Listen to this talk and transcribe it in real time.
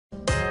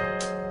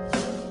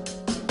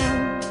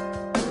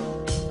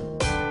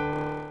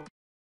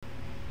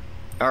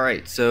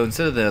Alright, so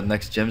instead of the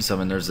next gem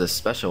summon, there's this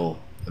special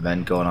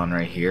event going on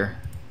right here.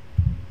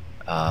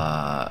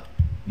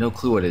 No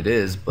clue what it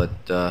is, but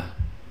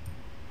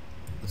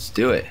let's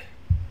do it.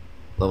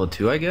 Level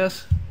 2, I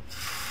guess?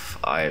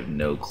 I have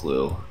no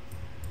clue.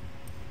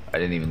 I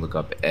didn't even look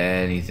up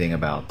anything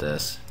about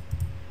this.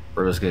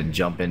 We're just gonna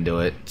jump into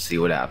it, see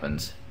what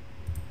happens.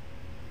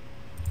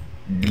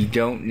 You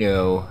don't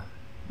know,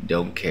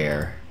 don't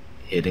care.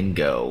 Hit and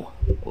go.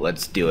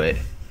 Let's do it.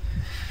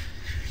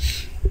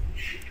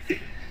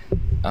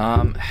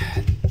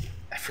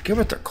 I forget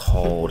what they're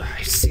called.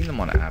 I've seen them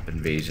on App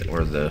Invasion,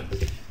 or the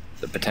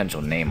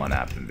potential name on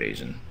App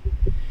Invasion.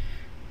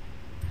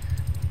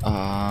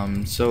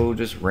 So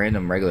just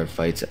random regular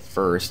fights at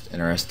first.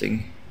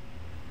 Interesting.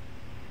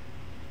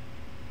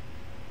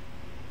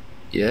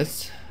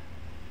 Yes.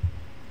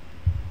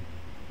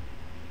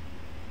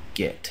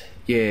 Get.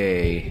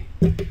 Yay.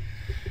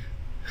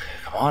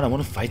 Come on, I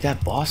want to fight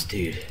that boss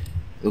dude. It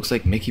looks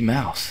like Mickey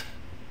Mouse.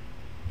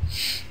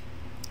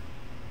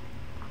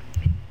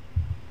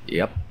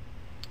 Yep.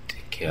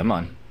 Come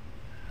on.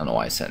 I don't know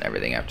why I sent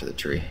everything after the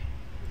tree.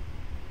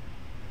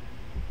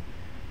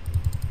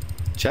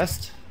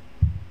 Chest.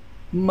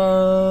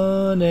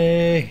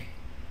 Money.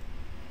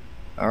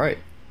 Alright.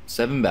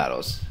 7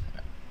 battles.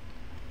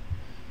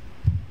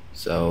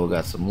 So,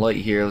 got some light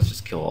here. Let's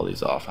just kill all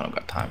these off. I don't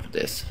got time for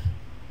this.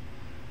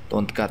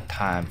 Don't got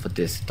time for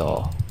this at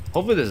all.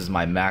 Hopefully this is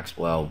my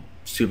Maxwell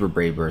Super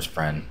Brave Burst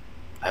friend.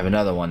 I have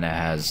another one that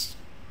has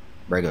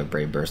regular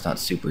Brave Burst, not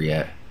Super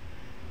yet.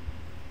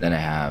 Then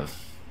I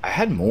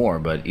had more,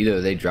 but either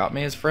they drop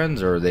me as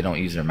friends or they don't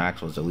use their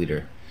Maxwell as a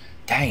leader.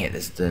 Dang it,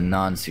 this is the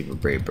non-Super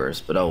Brave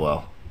Burst, but oh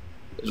well.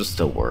 It'll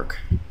still work.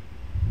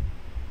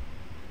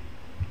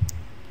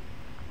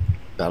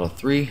 Battle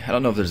 3. I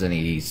don't know if there's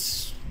any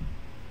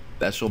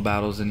special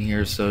battles in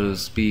here, so to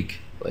speak.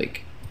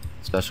 Like,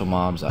 special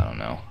mobs, I don't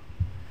know.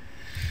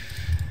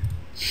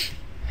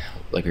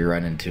 Like we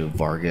run into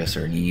Vargas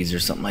or an Ease or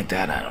something like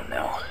that, I don't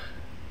know.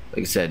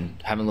 Like I said,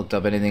 haven't looked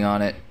up anything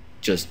on it.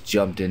 Just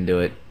jumped into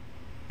it.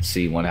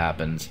 See what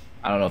happens.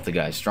 I don't know if the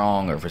guy's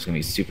strong or if it's gonna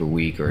be super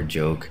weak or a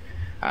joke.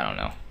 I don't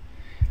know.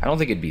 I don't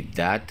think it'd be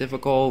that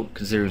difficult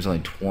considering it's only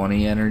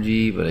 20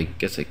 energy, but I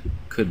guess I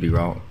could be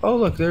wrong. Oh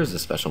look, there's a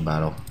special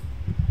battle.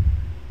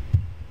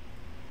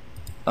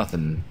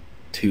 Nothing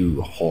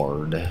too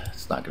hard.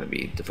 It's not gonna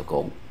be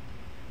difficult.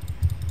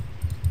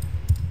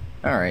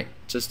 Alright,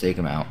 just take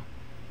him out.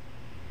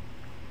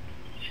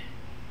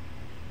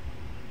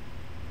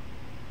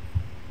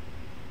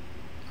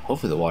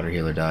 Hopefully the water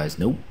healer dies.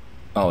 Nope.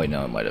 Oh wait,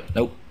 no, it might have.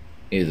 Nope.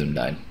 Neither of them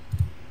died.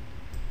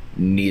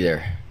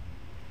 Neither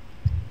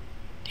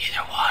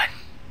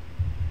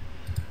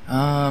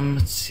one.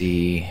 Let's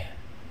see.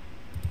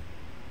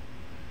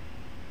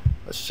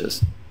 Let's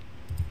just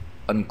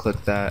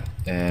unclick that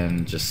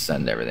and just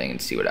send everything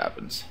and see what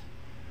happens.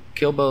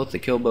 Kill both, they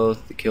kill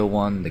both, they kill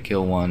one, they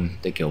kill one,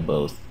 they kill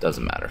both.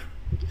 Doesn't matter.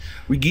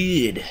 We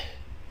good.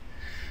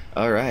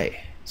 Alright,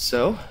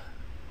 so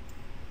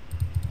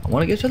I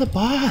want to get to the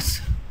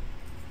boss.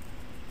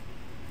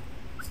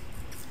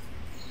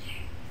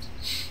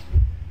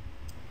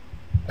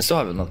 I still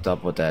haven't looked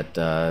up what that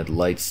the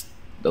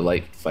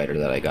light fighter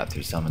that I got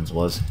through summons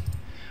was.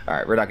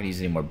 Alright, we're not going to use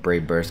any more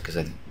Brave Burst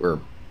because we're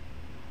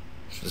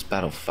this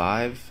battle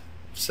 5,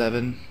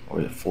 7, or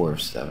was it 4 or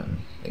 7?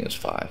 I think it was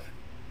 5.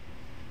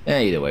 Yeah,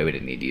 either way, we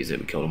didn't need to use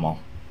it. We killed them all.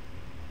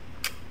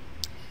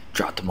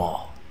 Dropped them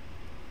all.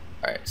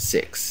 Alright,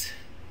 6.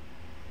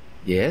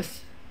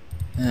 Yes.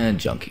 And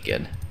junk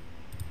again.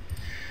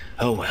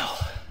 Oh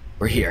well.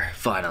 We're here,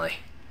 finally.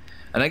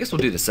 And I guess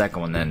we'll do the second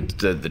one then,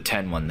 the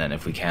 10 one then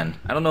if we can.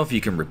 I don't know if you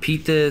can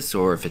repeat this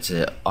or if it's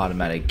an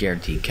automatic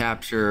guaranteed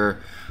capture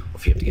or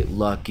if you have to get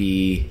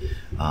lucky.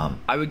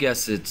 I would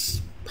guess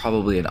it's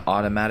probably an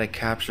automatic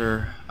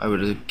capture, I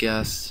would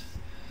guess.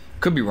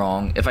 Could be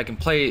wrong. If I can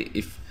play,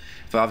 if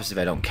obviously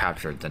if I don't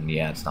capture it, then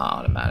yeah, it's not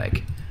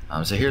automatic.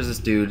 So here's this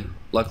dude.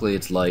 Luckily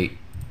it's light.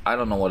 I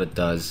don't know what it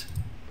does.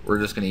 We're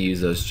just going to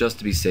use those just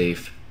to be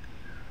safe,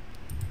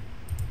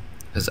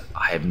 because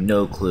I have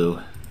no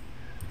clue.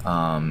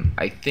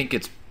 I think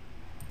it's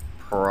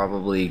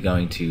probably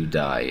going to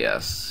die,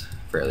 yes.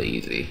 Fairly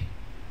easy.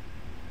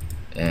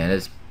 And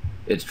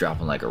it's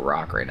dropping like a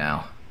rock right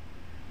now.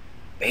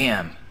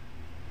 Bam!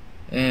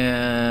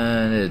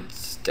 And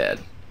it's dead.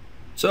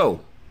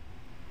 So,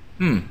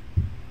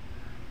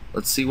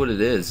 let's see what it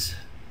is.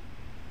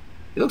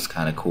 It looks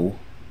kind of cool.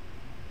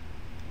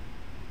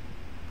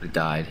 But it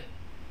died.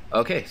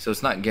 Okay, so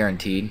it's not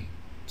guaranteed,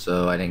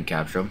 so I didn't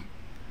capture him.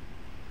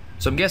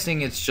 So I'm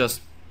guessing it's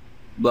just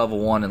level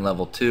 1 and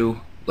level 2.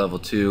 Level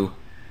 2,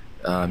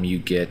 you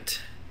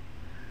get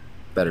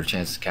better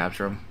chance to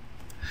capture them,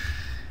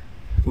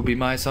 would be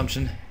my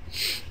assumption.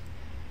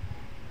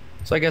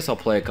 So I guess I'll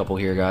play a couple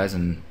here, guys,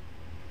 and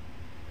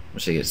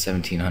what should I get,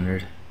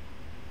 1700?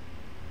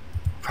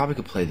 Probably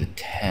could play the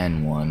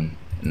 10 one,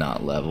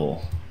 not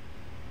level.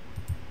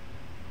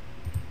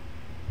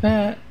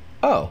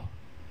 Oh,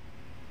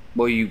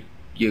 well, you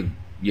get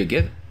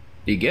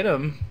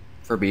them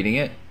for beating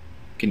it.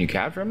 Can you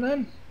capture them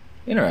then?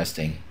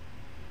 Interesting.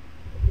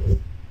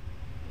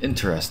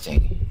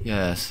 Interesting.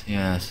 Yes,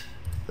 yes.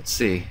 Let's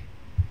see.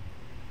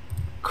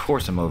 Of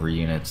course I'm over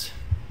units.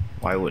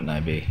 Why wouldn't I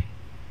be?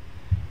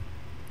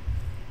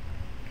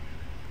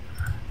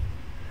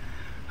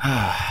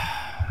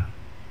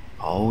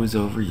 Always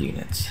over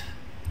units.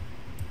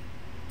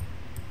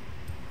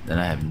 Then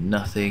I have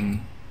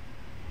nothing.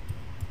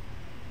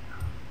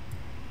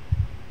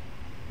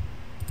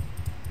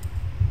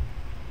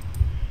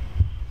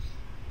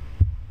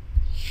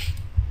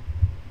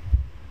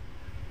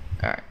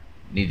 Alright.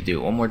 Need to do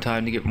it one more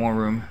time to get more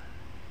room.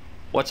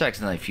 Watch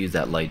accidentally fuse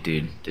that light,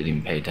 dude. Didn't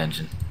even pay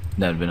attention.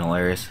 That would have been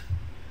hilarious.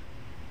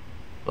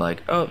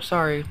 Like, oh,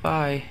 sorry,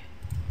 bye.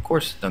 Of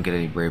course, don't get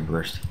any brave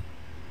burst.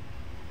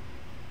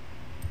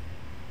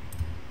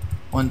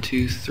 1,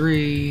 2,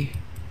 3.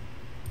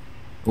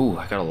 Ooh,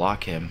 I gotta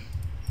lock him.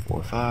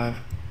 4, 5.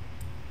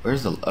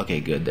 Where's the... Okay,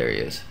 good, there he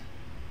is.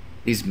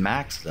 He's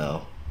max,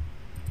 though.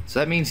 So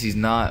that means he's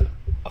not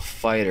a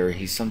fighter.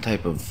 He's some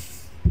type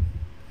of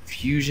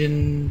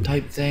fusion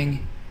type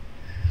thing.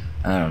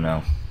 I don't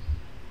know.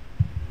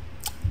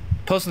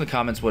 Post in the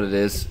comments what it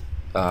is.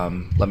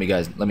 Let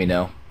me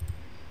know.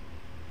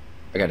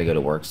 I gotta go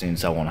to work soon,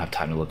 so I won't have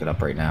time to look it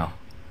up right now.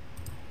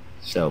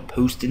 So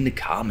post in the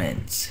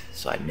comments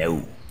so I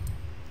know.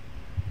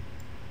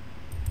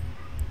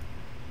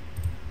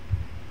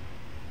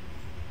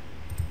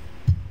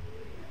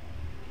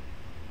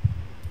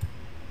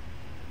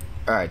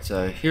 Alright,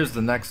 so here's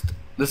the next.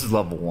 This is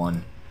level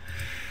 1.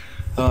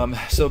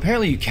 So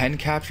apparently you can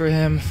capture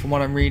him from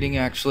what I'm reading,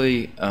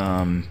 actually.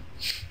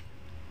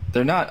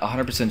 They're not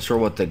 100% sure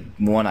what the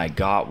one I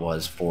got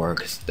was for,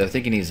 because they're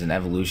thinking he's an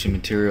evolution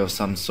material of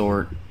some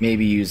sort.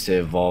 Maybe used to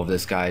evolve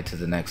this guy to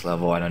the next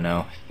level, I don't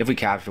know. If we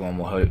capture one,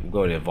 we'll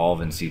go to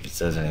evolve and see if it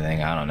says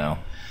anything, I don't know.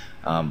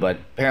 But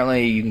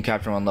apparently you can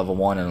capture on level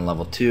 1 and on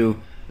level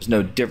 2. There's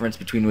no difference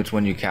between which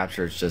one you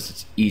capture, it's just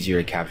it's easier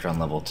to capture on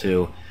level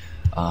 2.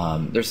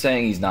 They're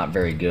saying he's not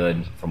very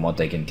good from what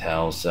they can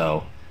tell,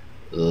 so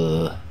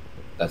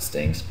that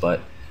stinks. But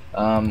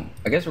I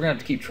guess we're gonna have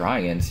to keep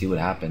trying it and see what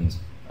happens.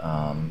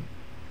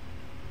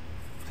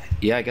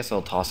 Yeah, I guess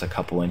I'll toss a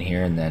couple in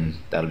here and then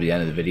that'll be the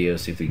end of the video,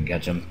 see if we can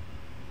catch them.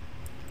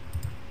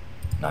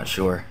 Not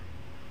sure.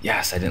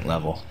 Yes, I didn't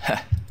level.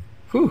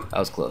 Whew, that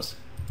was close.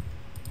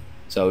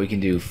 So we can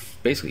do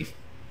basically,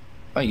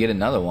 oh, you get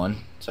another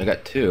one. So I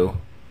got 2.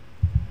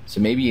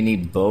 So maybe you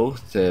need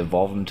both to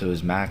evolve him to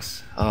his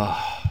max.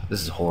 Oh,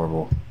 this is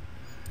horrible.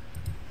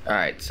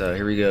 Alright, so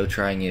here we go,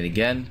 trying it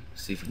again.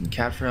 See if we can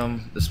capture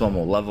him. This one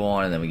will level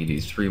on and then we can do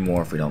 3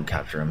 more if we don't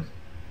capture him.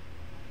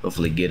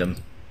 Hopefully get him.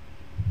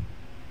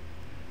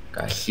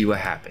 Gotta see what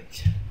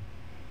happens.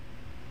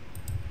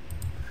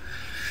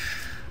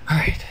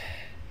 Alright.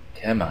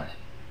 Come on.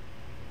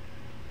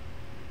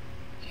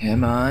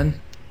 Come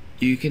on.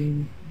 You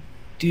can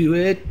do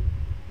it.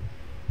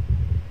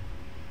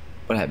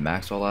 What, I had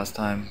Maxwell last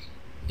time?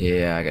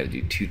 Yeah, I gotta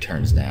do 2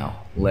 turns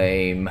now.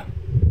 Lame.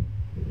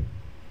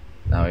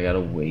 Now I gotta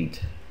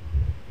wait.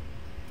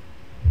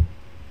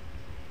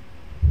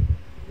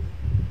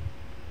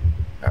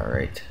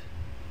 Alright.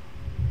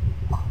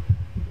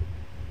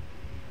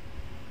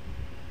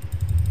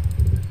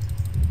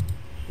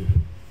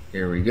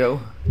 Here we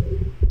go.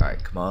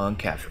 Alright, come on,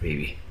 capture,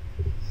 baby.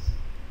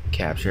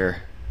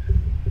 Capture.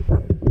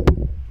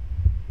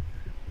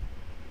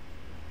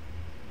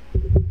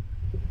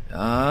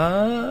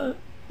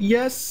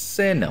 Yes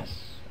and no.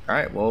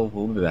 Alright, well,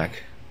 we'll be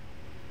back.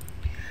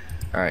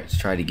 Alright, let's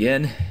try it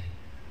again.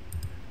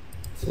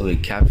 Slowly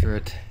capture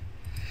it.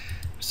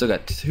 Still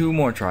got 2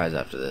 more tries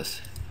after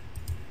this.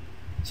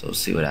 So we'll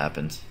see what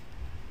happens.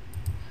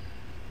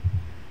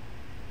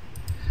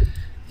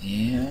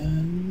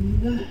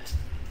 And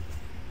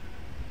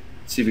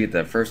see if we get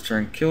that first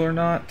turn kill or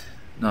not.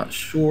 Not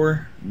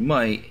sure.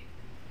 Might.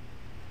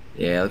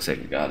 Yeah, looks like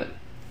we got it.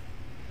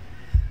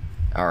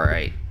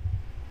 Alright.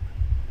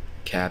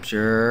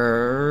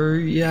 Capture.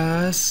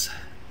 Yes.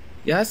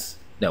 Yes?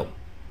 No.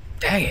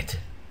 Dang it.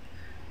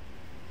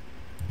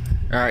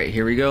 Alright,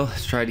 here we go.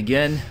 Let's try it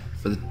again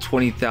for the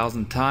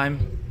 20,000th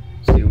time.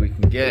 See what we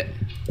can get.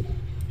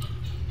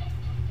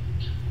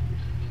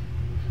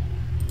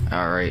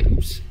 Alright.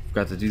 Oops.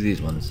 Forgot to do these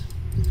ones.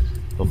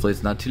 Hopefully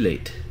it's not too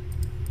late.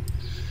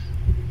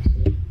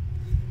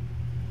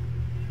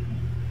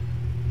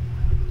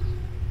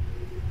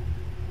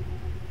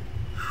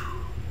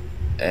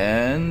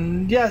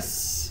 And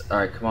yes!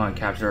 Alright, come on,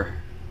 capture.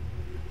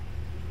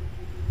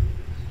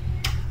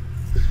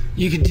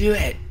 You can do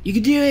it! You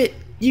can do it!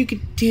 You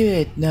can do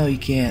it! No, you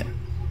can't.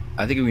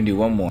 I think we can do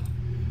 1 more.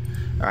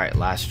 Alright,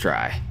 last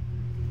try.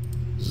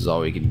 This is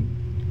all we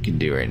can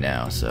do right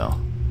now, so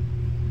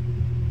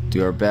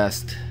do our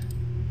best.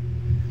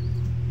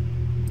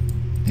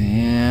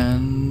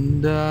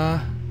 And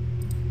let's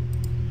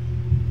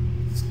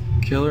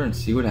kill her and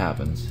see what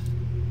happens.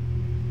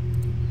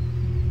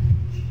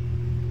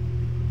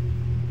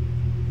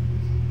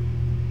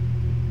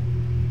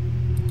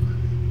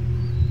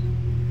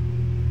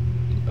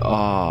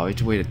 Oh, we have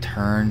to wait a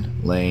turn.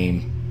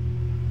 Lame.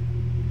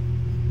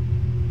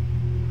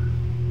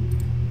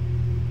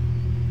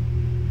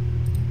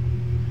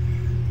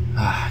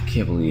 I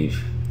can't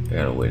believe I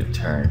gotta wait a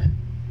turn.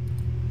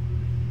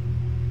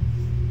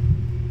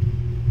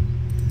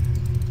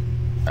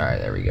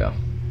 Alright, there we go.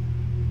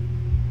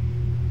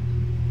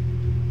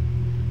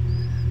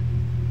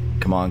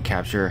 Come on,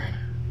 capture.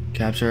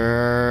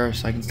 Capture,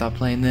 so I can stop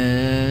playing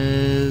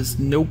this.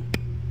 Nope.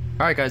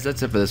 Alright guys,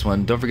 that's it for this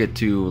one. Don't forget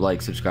to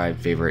like, subscribe,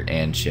 favorite,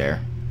 and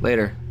share.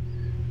 Later.